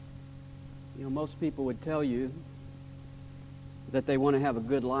Most people would tell you that they want to have a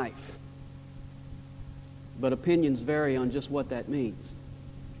good life. But opinions vary on just what that means.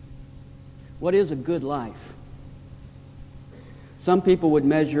 What is a good life? Some people would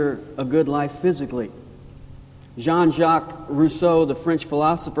measure a good life physically. Jean-Jacques Rousseau, the French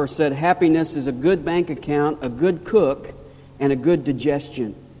philosopher, said happiness is a good bank account, a good cook, and a good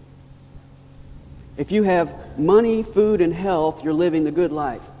digestion. If you have money, food, and health, you're living the good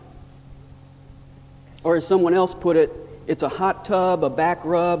life. Or as someone else put it, it's a hot tub, a back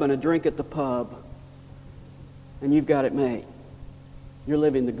rub, and a drink at the pub. And you've got it made. You're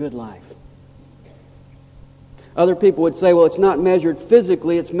living the good life. Other people would say, well, it's not measured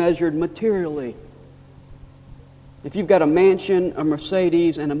physically, it's measured materially. If you've got a mansion, a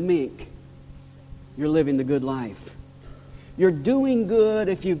Mercedes, and a mink, you're living the good life. You're doing good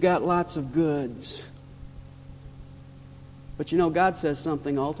if you've got lots of goods. But God says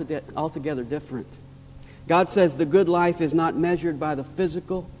something altogether different. God says the good life is not measured by the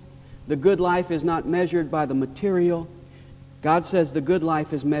physical. The good life is not measured by the material. God says the good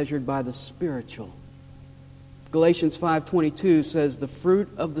life is measured by the spiritual. Galatians 5:22 says the fruit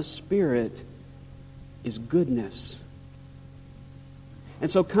of the Spirit is goodness. And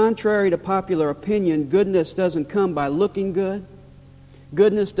so contrary to popular opinion, goodness doesn't come by looking good.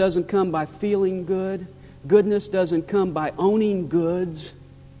 Goodness doesn't come by feeling good. Goodness doesn't come by owning goods.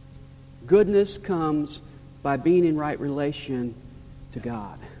 Goodness comes by being in right relation to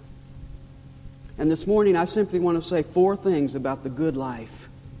God. And this morning I simply want to say 4 things about the good life.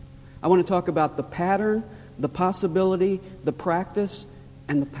 I want to talk about the pattern, the possibility, the practice,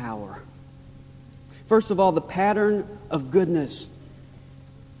 and the power. First of all, the pattern of goodness.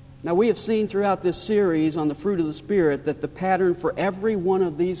 Now, we have seen throughout this series on the fruit of the Spirit that the pattern for every one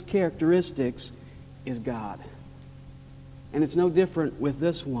of these characteristics is God. And it's no different with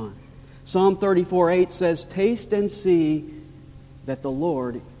this one. Psalm 34:8 says, "Taste and see that the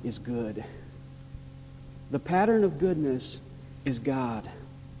Lord is good." The pattern of goodness is God.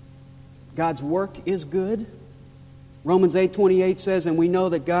 God's work is good. Romans 8:28 says, "And we know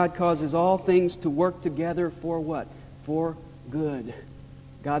that God causes all things to work together for what? For good."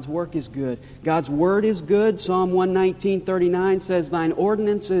 God's work is good. God's word is good. Psalm 119:39 says, "Thine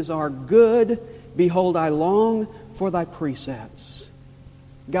ordinances are good. Behold, I long for thy precepts."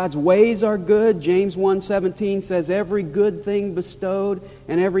 God's ways are good. James 1:17 says, "Every good thing bestowed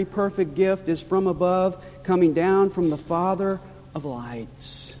and every perfect gift is from above, coming down from the Father of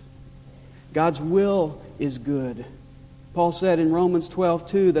lights." God's will is good. Paul said in Romans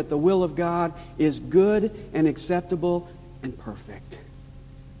 12:2 that the will of God is good and acceptable and perfect.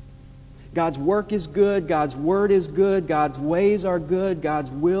 God's work is good. God's word is good. God's ways are good.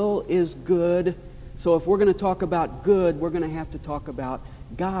 God's will is good. So if we're going to talk about good, we're going to have to talk about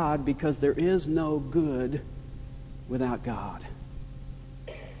God, because there is no good without God.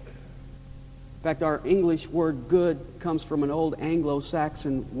 In fact, our English word good comes from an old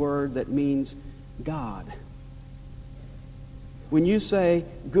Anglo-Saxon word that means God. When you say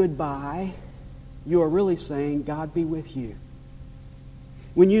goodbye, you are really saying God be with you.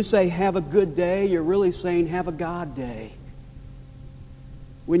 When you say have a good day, you're really saying have a God day.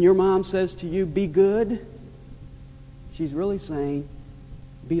 When your mom says to you, be good, she's really saying,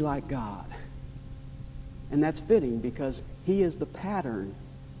 be like God. And that's fitting because He is the pattern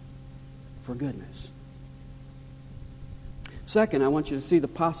for goodness. Second, I want you to see the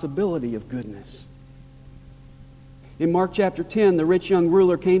possibility of goodness. In Mark chapter 10, the rich young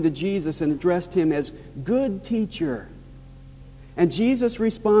ruler came to Jesus and addressed Him as good teacher. And Jesus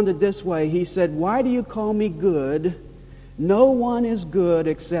responded this way. He said, "Why do you call me good? No one is good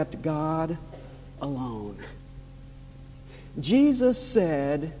except God alone." Jesus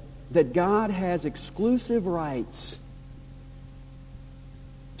said that God has exclusive rights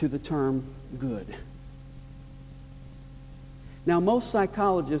to the term good. Now, most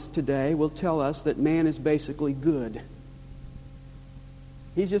psychologists today will tell us that man is basically good.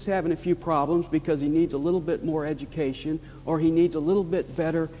 He's just having a few problems because he needs a little bit more education or he needs a little bit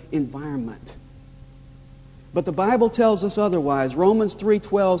better environment. But the Bible tells us otherwise. Romans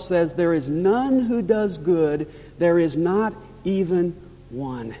 3:12 says, "There is none who does good, there is not even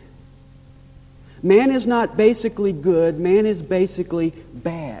one." Man is not basically good, man is basically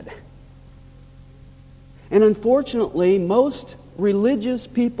bad. And unfortunately, most religious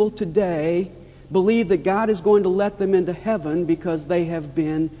people today believe that God is going to let them into heaven because they have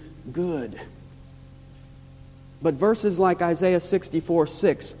been good. But verses like Isaiah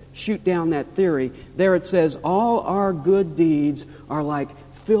 64:6 shoot down that theory. There it says, "All our good deeds are like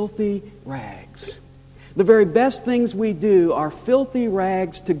filthy rags. The very best things we do are filthy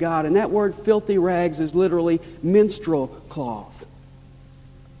rags to God. And that word filthy rags is literally menstrual cloth.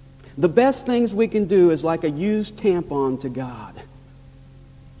 The best things we can do is like a used tampon to God.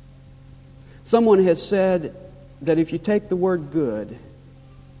 Someone has said that if you take the word good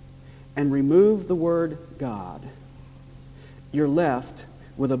and remove the word God, you're left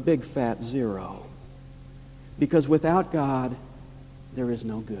with a big fat zero. Because without God, there is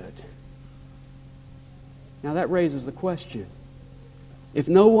no good. Now that raises the question. If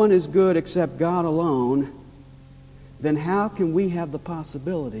no one is good except God alone, then how can we have the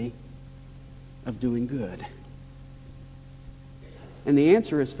possibility of doing good? And the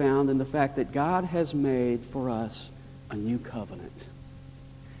answer is found in the fact that God has made for us a new covenant.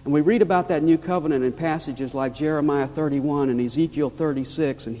 And we read about that new covenant in passages like Jeremiah 31 and Ezekiel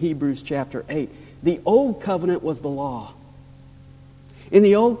 36 and Hebrews chapter 8. The old covenant was the law. In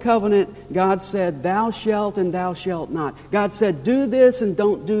the old covenant, God said, thou shalt and thou shalt not. God said, do this and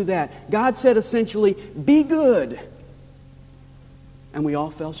don't do that. God said essentially, be good. And we all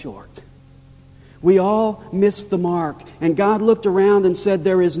fell short. We all missed the mark. And God looked around and said,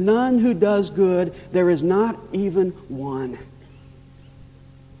 there is none who does good. There is not even one.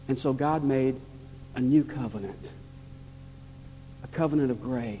 And so God made a new covenant. A covenant of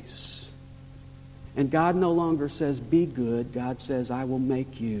grace. And God no longer says, be good. God says, I will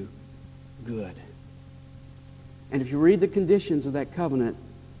make you good. And if you read the conditions of that covenant,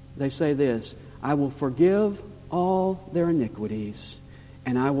 they say this, I will forgive all their iniquities,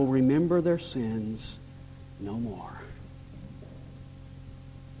 and I will remember their sins no more.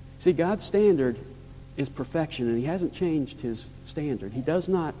 See, God's standard is perfection, and He hasn't changed His standard. He does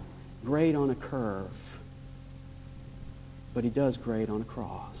not grade on a curve, but He does grade on a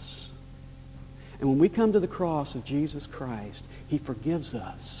cross. And when we come to the cross of Jesus Christ, He forgives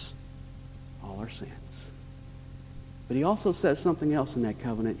us all our sins. But He also says something else in that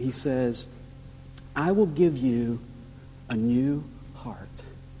covenant. He says, I will give you a new heart.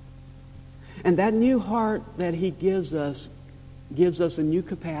 And that new heart that He gives us a new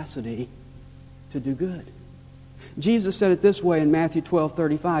capacity to do good. Jesus said it this way in Matthew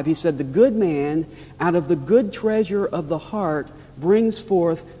 12:35. He said, the good man out of the good treasure of the heart brings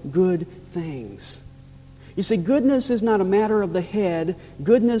forth good things. You see, goodness is not a matter of the head.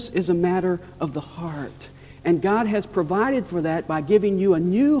 Goodness is a matter of the heart. And God has provided for that by giving you a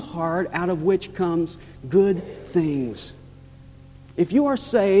new heart out of which comes good things. If you are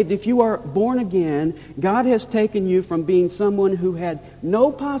saved, if you are born again, God has taken you from being someone who had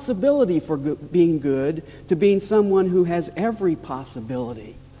no possibility for being good to being someone who has every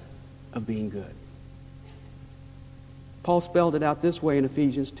possibility of being good. Paul spelled it out this way in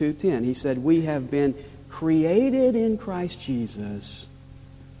Ephesians 2:10. He said, we have been created in Christ Jesus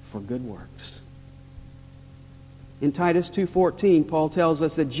for good works. In Titus 2:14, Paul tells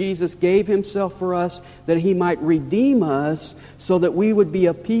us that Jesus gave Himself for us that He might redeem us so that we would be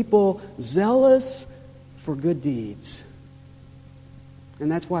a people zealous for good deeds.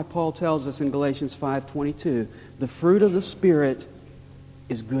 And that's why Paul tells us in Galatians 5:22, the fruit of the Spirit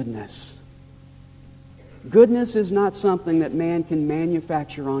is goodness. Goodness is not something that man can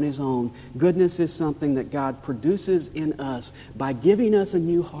manufacture on his own. Goodness is something that God produces in us by giving us a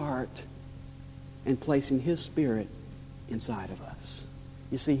new heart and placing His Spirit inside of us.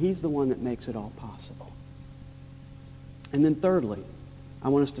 You see, He's the one that makes it all possible. And then thirdly, I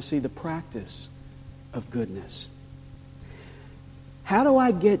want us to see the practice of goodness. How do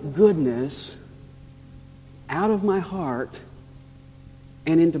I get goodness out of my heart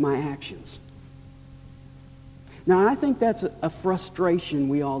and into my actions? Now, I think that's a frustration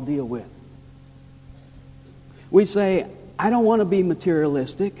we all deal with. We say, I don't want to be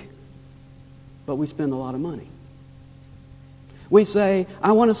materialistic, but we spend a lot of money. We say,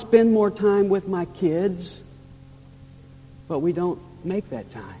 I want to spend more time with my kids, but we don't make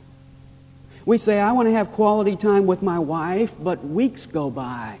that time. We say, I want to have quality time with my wife, but weeks go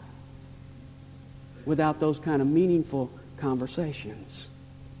by without those kind of meaningful conversations.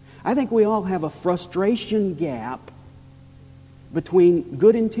 I think we all have a frustration gap between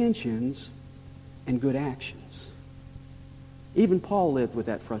good intentions and good actions. Even Paul lived with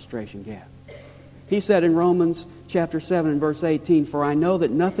that frustration gap. He said in Romans chapter 7 and verse 18, for I know that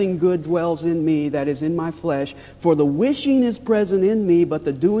nothing good dwells in me, that is in my flesh. For the wishing is present in me, but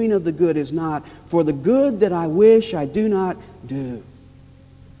the doing of the good is not. For the good that I wish I do not do.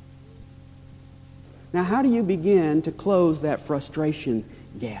 Now, how do you begin to close that frustration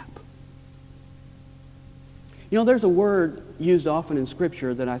gap? You know, there's a word used often in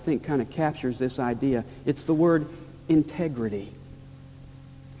Scripture that I think kind of captures this idea. It's the word integrity.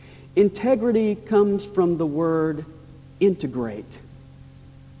 Integrity comes from the word integrate.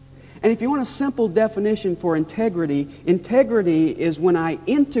 And if you want a simple definition for integrity, integrity is when I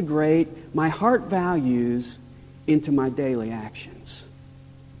integrate my heart values into my daily actions.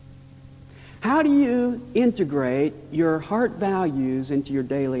 How do you integrate your heart values into your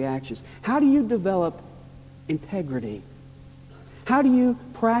daily actions? How do you develop integrity? How do you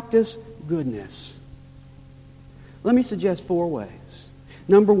practice goodness? Let me suggest 4 ways.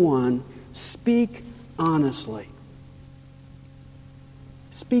 Number 1, speak honestly.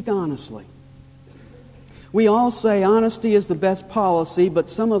 Speak honestly. We all say honesty is the best policy, but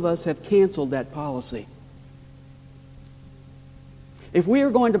some of us have canceled that policy. If we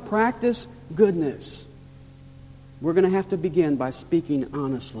are going to practice goodness, we're going to have to begin by speaking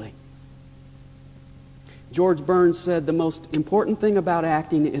honestly. George Burns said the most important thing about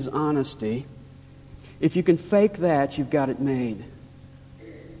acting is honesty. If you can fake that, you've got it made.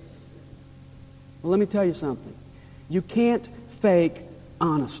 Well, let me tell you something. You can't fake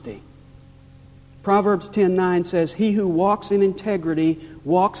honesty. Proverbs 10:9 says, "He who walks in integrity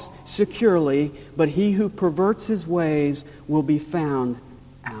walks securely, but he who perverts his ways will be found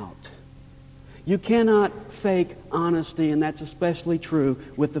out." You cannot fake honesty, and that's especially true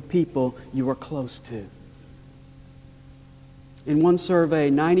with the people you are close to. In one survey,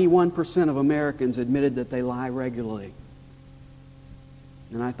 91% of Americans admitted that they lie regularly.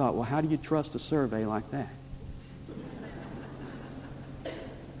 And I thought, well, how do you trust a survey like that?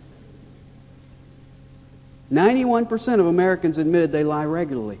 "91% of Americans admitted they lie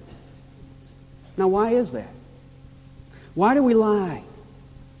regularly." Now, why is that? Why do we lie?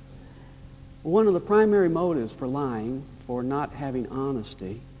 Well, one of the primary motives for lying, for not having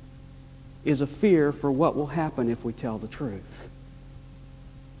honesty, is a fear for what will happen if we tell the truth.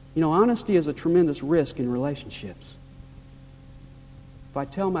 You know, honesty is a tremendous risk in relationships. If I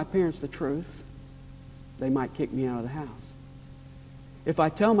tell my parents the truth, they might kick me out of the house. If I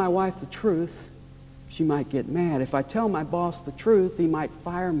tell my wife the truth, she might get mad. If I tell my boss the truth, he might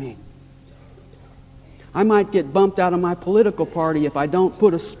fire me. I might get bumped out of my political party if I don't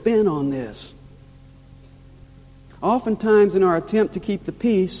put a spin on this. Oftentimes, in our attempt to keep the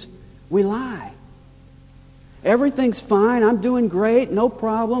peace, we lie. Everything's fine. I'm doing great. No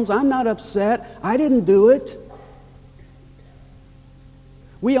problems. I'm not upset. I didn't do it.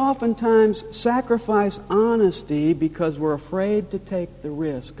 We oftentimes sacrifice honesty because we're afraid to take the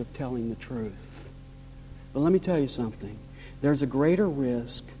risk of telling the truth. But let me tell you something. There's a greater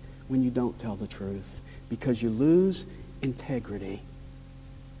risk when you don't tell the truth because you lose integrity.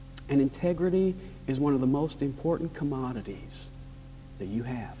 And integrity is one of the most important commodities that you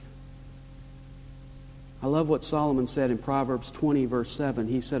have. I love what Solomon said in Proverbs 20, verse 7.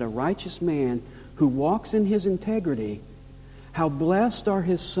 He said, "A righteous man who walks in his integrity, how blessed are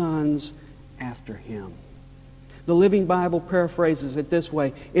his sons after him." The Living Bible paraphrases it this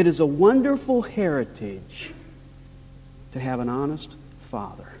way: "It is a wonderful heritage to have an honest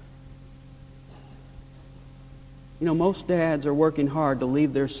father." You know, most dads are working hard to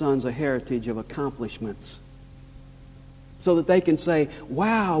leave their sons a heritage of accomplishments so that they can say,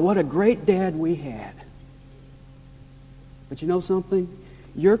 "Wow, what a great dad we had." But you know something?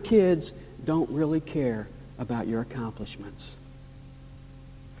 Your kids don't really care about your accomplishments.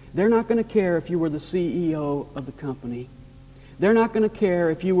 They're not going to care if you were the CEO of the company. They're not going to care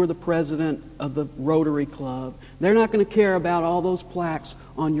if you were the president of the Rotary Club. They're not going to care about all those plaques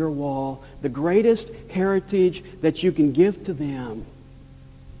on your wall. The greatest heritage that you can give to them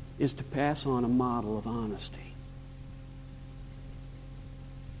is to pass on a model of honesty.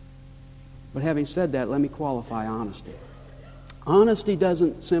 But having said that, let me qualify honesty. Honesty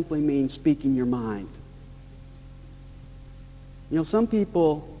doesn't simply mean speaking your mind. You know, some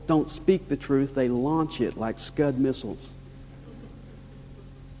people don't speak the truth, they launch it like Scud missiles.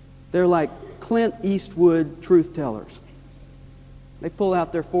 They're like Clint Eastwood truth tellers. They pull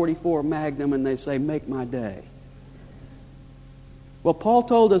out their .44 Magnum and they say, "Make my day." Well, Paul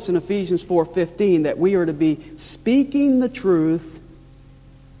told us in Ephesians 4:15 that we are to be speaking the truth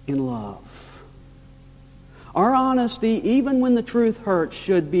in love. Our honesty, even when the truth hurts,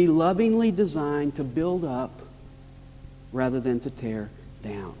 should be lovingly designed to build up rather than to tear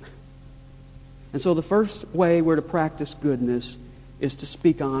down. And so the first way we're to practice goodness is to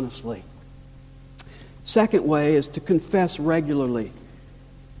speak honestly. Second way is to confess regularly.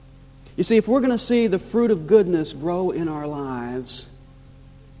 You see, if we're going to see the fruit of goodness grow in our lives,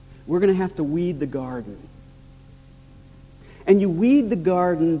 we're going to have to weed the garden. And you weed the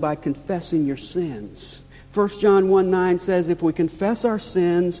garden by confessing your sins. 1 John 1:9 says, "If we confess our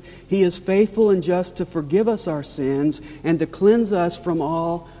sins, He is faithful and just to forgive us our sins and to cleanse us from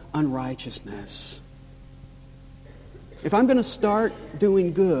all unrighteousness. If I'm going to start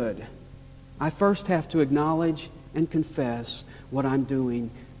doing good, I first have to acknowledge and confess what I'm doing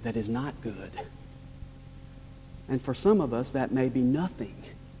that is not good. And for some of us, that may be nothing.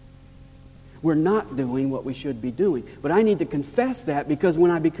 We're not doing what we should be doing. But I need to confess that, because when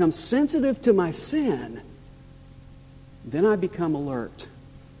I become sensitive to my sin, then I become alert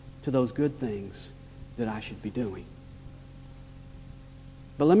to those good things that I should be doing.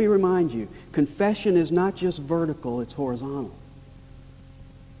 But let me remind you, confession is not just vertical, it's horizontal.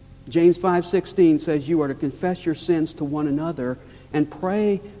 James 5:16 says you are to confess your sins to one another and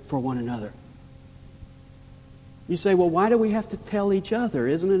pray for one another. You say, well, why do we have to tell each other?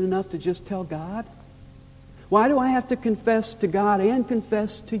 Isn't it enough to just tell God? Why do I have to confess to God and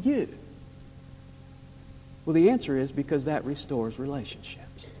confess to you? Well, the answer is because that restores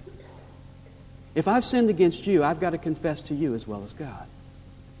relationships. If I've sinned against you, I've got to confess to you as well as God.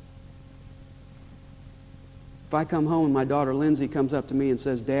 If I come home and my daughter Lindsay comes up to me and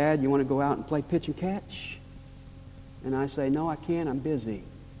says, Dad, you want to go out and play pitch and catch? And I say, no, I can't, I'm busy.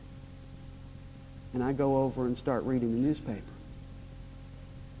 And I go over and start reading the newspaper.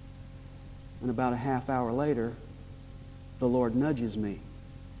 And about a half hour later, the Lord nudges me.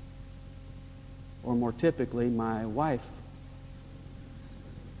 Or more typically, my wife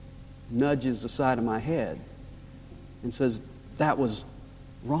nudges the side of my head and says, that was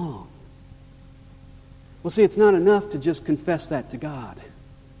wrong. Well, see, it's not enough to just confess that to God.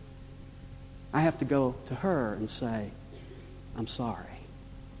 I have to go to her and say, I'm sorry.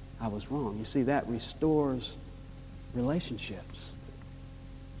 I was wrong. You see, that restores relationships.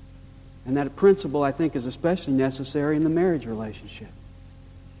 And that principle, I think, is especially necessary in the marriage relationship.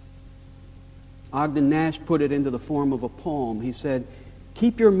 Ogden Nash put it into the form of a poem. He said,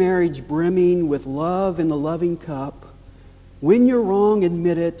 keep your marriage brimming with love in the loving cup. When you're wrong,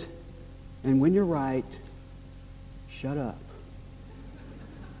 admit it. And when you're right, shut up.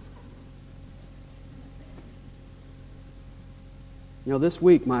 You know, this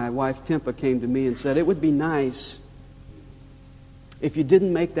week my wife Tempa came to me and said, it would be nice if you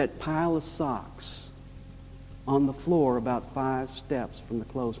didn't make that pile of socks on the floor about 5 steps from the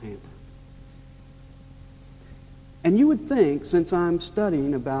clothes hamper. And you would think, since I'm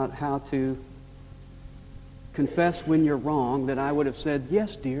studying about how to confess when you're wrong, that I would have said,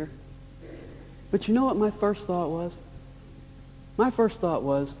 yes, dear. But you know what my first thought was? My first thought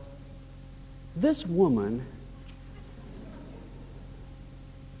was, this woman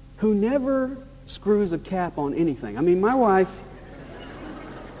who never screws a cap on anything. I mean, my wife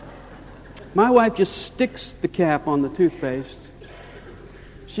just sticks the cap on the toothpaste.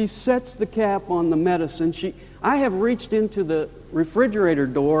 She sets the cap on the medicine. I have reached into the refrigerator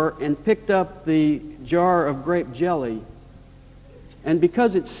door and picked up the jar of grape jelly. And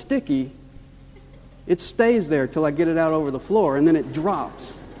because it's sticky, it stays there till I get it out over the floor, and then it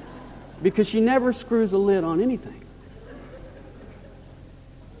drops. Because she never screws a lid on anything.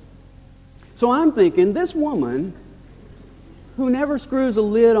 So I'm thinking, this woman who never screws a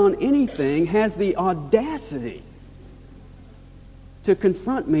lid on anything has the audacity to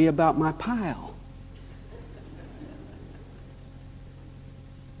confront me about my pile.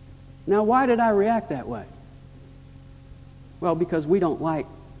 Now, why did I react that way? Well, because we don't like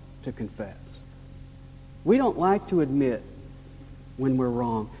to confess. We don't like to admit when we're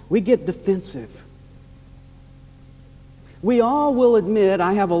wrong. We get defensive. We all will admit,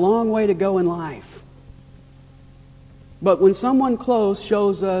 I have a long way to go in life. But when someone close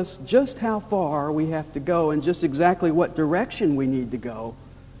shows us just how far we have to go and just exactly what direction we need to go,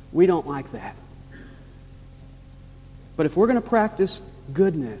 we don't like that. But if we're going to practice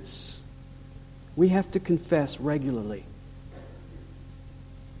goodness, we have to confess regularly.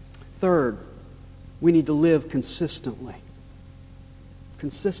 Third, we need to live consistently.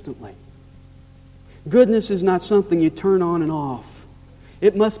 Consistently. Goodness is not something you turn on and off.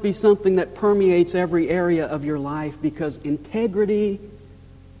 It must be something that permeates every area of your life, because integrity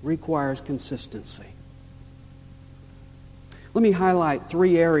requires consistency. Let me highlight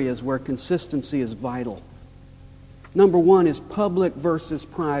 3 areas where consistency is vital. Number 1 is public versus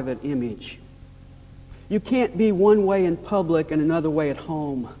private image. You can't be one way in public and another way at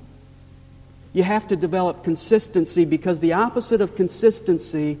home. You have to develop consistency, because the opposite of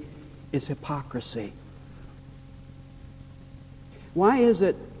consistency is hypocrisy. Why is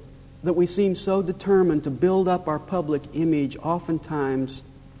it that we seem so determined to build up our public image, oftentimes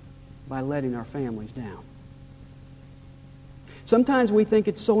by letting our families down? Sometimes we think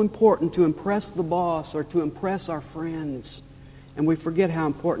it's so important to impress the boss or to impress our friends, and we forget how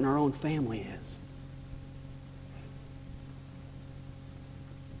important our own family is.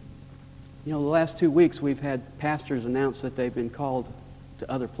 You know, the last 2 weeks we've had pastors announce that they've been called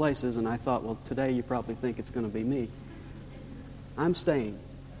to other places, and I thought, well, today you probably think it's going to be me. I'm staying.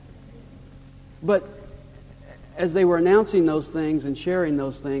 But as they were announcing those things and sharing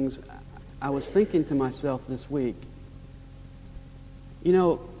those things, I was thinking to myself this week, you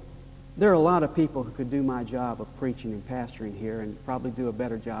know, there are a lot of people who could do my job of preaching and pastoring here and probably do a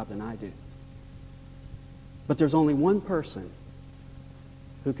better job than I do. But there's only one person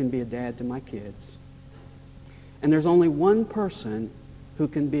who can be a dad to my kids. And there's only one person who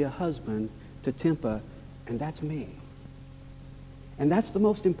can be a husband to Timpa, and that's me. And that's the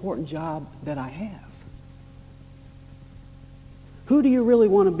most important job that I have. Who do you really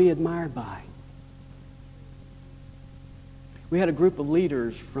want to be admired by? We had a group of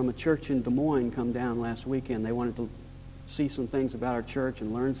leaders from a church in Des Moines come down last weekend. They wanted to see some things about our church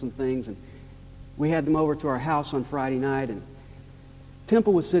and learn some things. And we had them over to our house on Friday night, and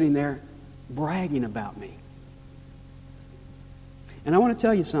Temple was sitting there bragging about me. And I want to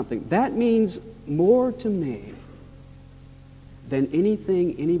tell you something. That means more to me than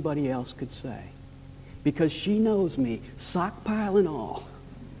anything anybody else could say. Because she knows me, sock pile and all.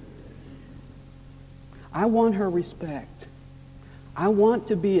 I want her respect. I want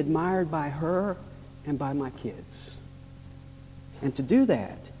to be admired by her and by my kids. And to do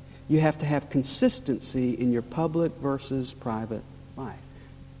that, you have to have consistency in your public versus private life.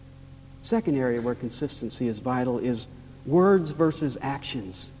 Second area where consistency is vital is words versus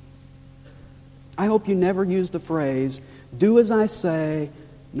actions. I hope you never use the phrase, do as I say,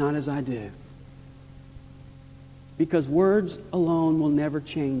 not as I do. Because words alone will never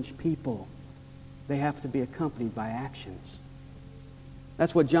change people. They have to be accompanied by actions.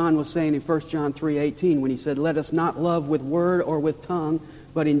 That's what John was saying in 1 John 3:18 when he said, let us not love with word or with tongue,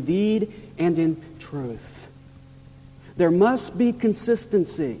 but in deed and in truth. There must be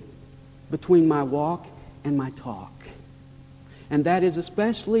consistency between my walk and my talk. And that is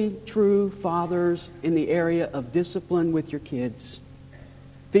especially true, fathers, in the area of discipline with your kids.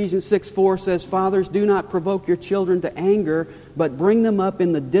 Ephesians 6:4 says, fathers, do not provoke your children to anger, but bring them up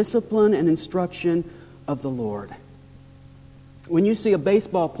in the discipline and instruction of the Lord. When you see a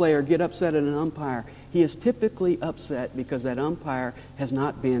baseball player get upset at an umpire, he is typically upset because that umpire has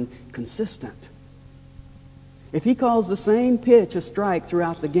not been consistent. If he calls the same pitch a strike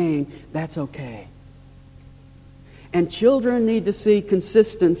throughout the game, that's okay. And children need to see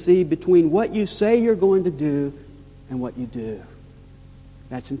consistency between what you say you're going to do and what you do.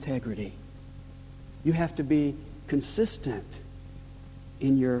 That's integrity. You have to be consistent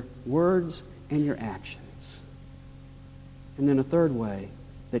in your words and your actions. And then a third way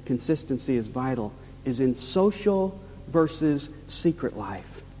that consistency is vital is in social versus secret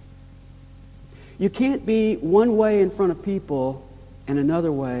life. You can't be one way in front of people and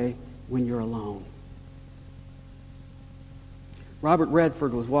another way when you're alone. Robert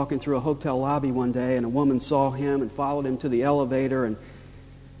Redford was walking through a hotel lobby one day, and a woman saw him and followed him to the elevator, and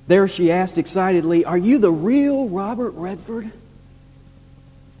there she asked excitedly, "Are you the real Robert Redford?"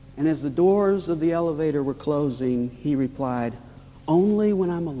 And as the doors of the elevator were closing, he replied, "Only when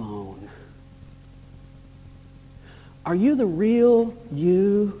I'm alone." Are you the real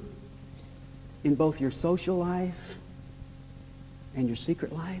you in both your social life and your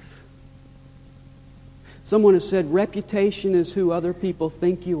secret life? Someone has said, reputation is who other people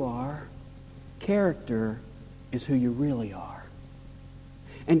think you are. Character is who you really are.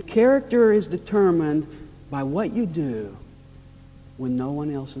 And character is determined by what you do when no one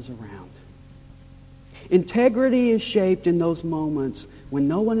else is around. Integrity is shaped in those moments when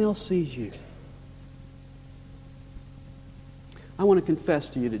no one else sees you. I want to confess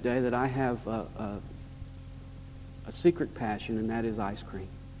to you today that I have a secret passion, and that is ice cream.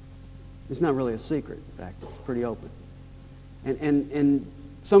 It's not really a secret, in fact. It's pretty open. And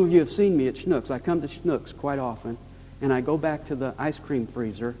some of you have seen me at Schnucks. I come to Schnucks quite often, and I go back to the ice cream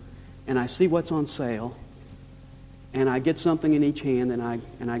freezer, and I see what's on sale, and I get something in each hand, and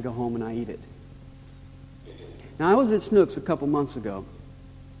I go home and I eat it. Now, I was at Schnucks a couple months ago,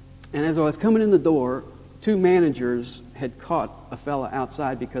 and as I was coming in the door, two managers had caught a fella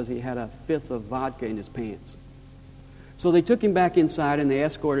outside because he had a fifth of vodka in his pants. So they took him back inside and they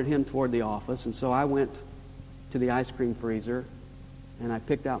escorted him toward the office. And so I went to the ice cream freezer and I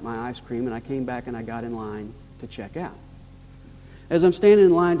picked out my ice cream, and I came back and I got in line to check out. As I'm standing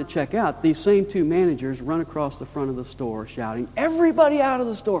in line to check out, these same two managers run across the front of the store shouting, "Everybody out of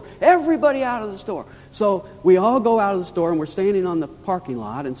the store! Everybody out of the store!" So we all go out of the store, and we're standing on the parking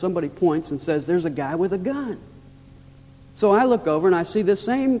lot, and somebody points and says, "There's a guy with a gun." So I look over and I see this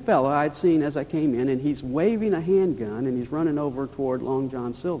same fellow I'd seen as I came in, and he's waving a handgun and he's running over toward Long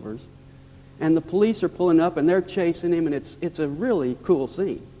John Silver's. and the police are pulling up, and they're chasing him, and it's a really cool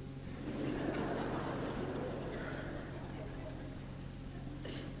scene.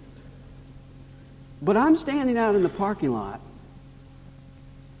 But I'm standing out in the parking lot,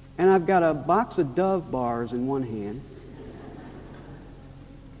 and I've got a box of Dove bars in one hand,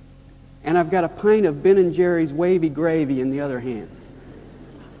 and I've got a pint of Ben & Jerry's Wavy Gravy in the other hand.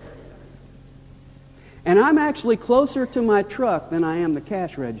 And I'm actually closer to my truck than I am the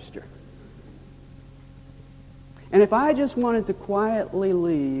cash register. And if I just wanted to quietly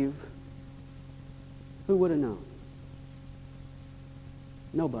leave, who would have known?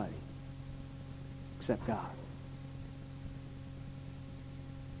 Nobody. Except God.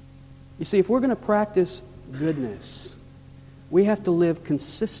 You see, if we're going to practice goodness, we have to live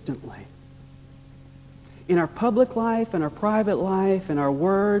consistently. In our public life, in our private life, in our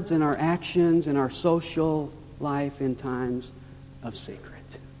words, in our actions, in our social life, in times of secret.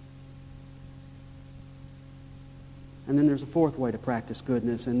 And then there's a fourth way to practice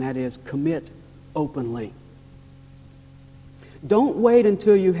goodness, and that is commit openly. Don't wait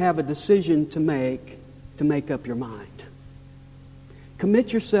until you have a decision to make up your mind.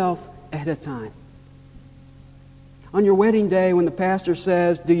 Commit yourself ahead of time. On your wedding day, when the pastor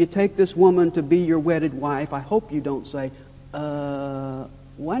says, "Do you take this woman to be your wedded wife?" I hope you don't say,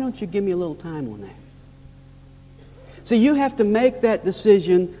 "Why don't you give me a little time on that?" See, you have to make that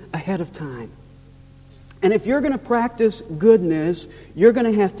decision ahead of time. And if you're going to practice goodness, you're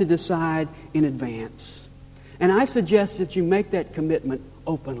going to have to decide in advance. And I suggest that you make that commitment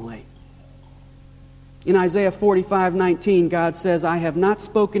openly. In Isaiah 45:19, God says, "I have not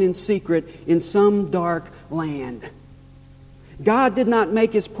spoken in secret in some dark land." God did not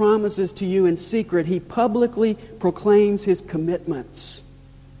make His promises to you in secret. He publicly proclaims His commitments.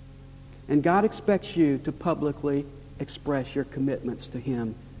 And God expects you to publicly express your commitments to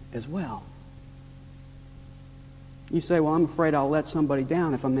Him as well. You say, "Well, I'm afraid I'll let somebody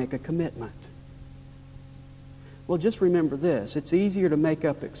down if I make a commitment." Well, just remember this. It's easier to make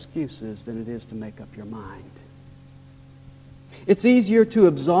up excuses than it is to make up your mind. It's easier to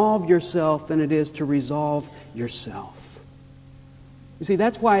absolve yourself than it is to resolve yourself. You see,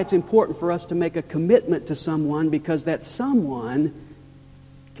 that's why it's important for us to make a commitment to someone, because that someone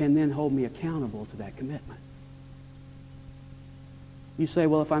can then hold me accountable to that commitment. You say,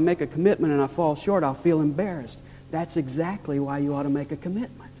 "Well, if I make a commitment and I fall short, I'll feel embarrassed." That's exactly why you ought to make a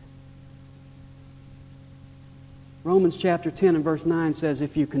commitment. Romans chapter 10 and verse 9 says,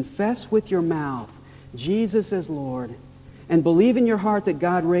 "If you confess with your mouth Jesus as Lord and believe in your heart that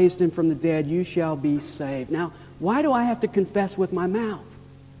God raised Him from the dead, you shall be saved." Now, why do I have to confess with my mouth?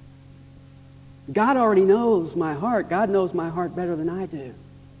 God already knows my heart. God knows my heart better than I do.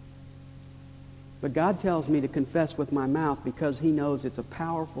 But God tells me to confess with my mouth because He knows it's a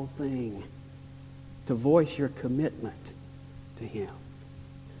powerful thing to voice your commitment to Him.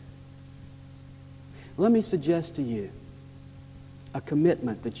 Let me suggest to you a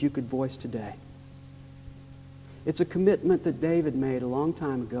commitment that you could voice today. It's a commitment that David made a long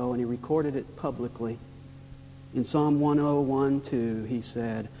time ago, and he recorded it publicly. In Psalm 101:2, he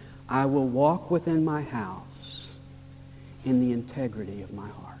said, "I will walk within my house in the integrity of my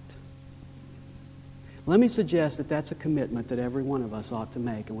heart." Let me suggest that that's a commitment that every one of us ought to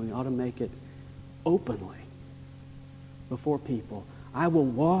make, and we ought to make it openly before people. I will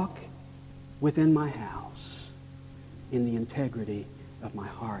walk within my house in the integrity of my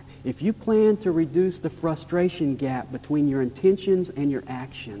heart. If you plan to reduce the frustration gap between your intentions and your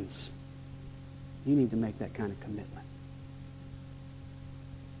actions, you need to make that kind of commitment.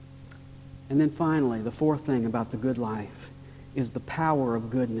 And then finally, the fourth thing about the good life is the power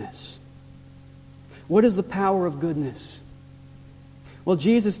of goodness. What is the power of goodness? Well,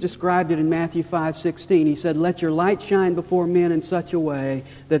 Jesus described it in Matthew 5:16. He said, "Let your light shine before men in such a way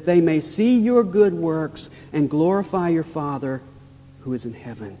that they may see your good works and glorify your Father who is in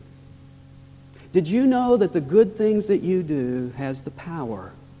heaven." Did you know that the good things that you do has the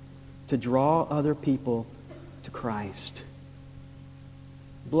power to draw other people to Christ?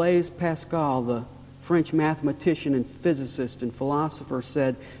 Blaise Pascal, the French mathematician and physicist and philosopher,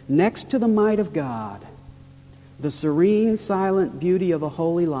 said, "Next to the might of God, the serene, silent beauty of a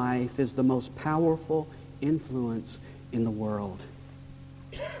holy life is the most powerful influence in the world."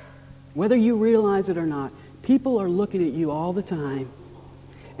 Whether you realize it or not, people are looking at you all the time,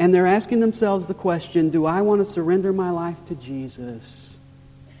 and they're asking themselves the question, do I want to surrender my life to Jesus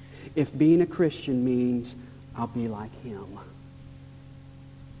if being a Christian means I'll be like Him?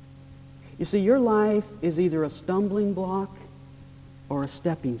 You see, your life is either a stumbling block or a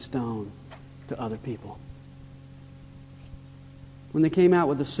stepping stone to other people. When they came out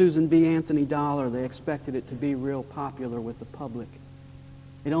with the Susan B. Anthony dollar, they expected it to be real popular with the public.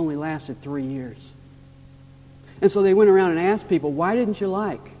 It only lasted 3 years. And so they went around and asked people, why didn't you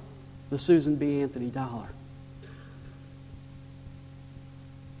like the Susan B. Anthony dollar?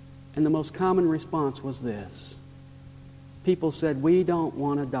 And the most common response was this. People said, we don't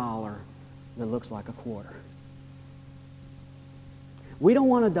want a dollar that looks like a quarter. We don't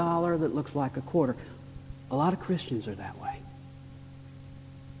want a dollar that looks like a quarter. A lot of Christians are that way.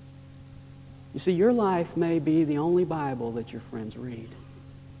 You see, your life may be the only Bible that your friends read.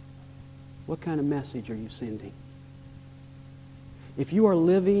 What kind of message are you sending? If you are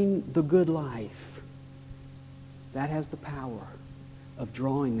living the good life, that has the power of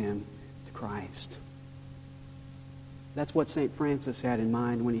drawing them to Christ. That's what St. Francis had in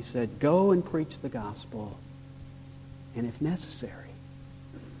mind when he said, go and preach the gospel, and if necessary,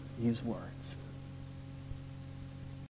 use words.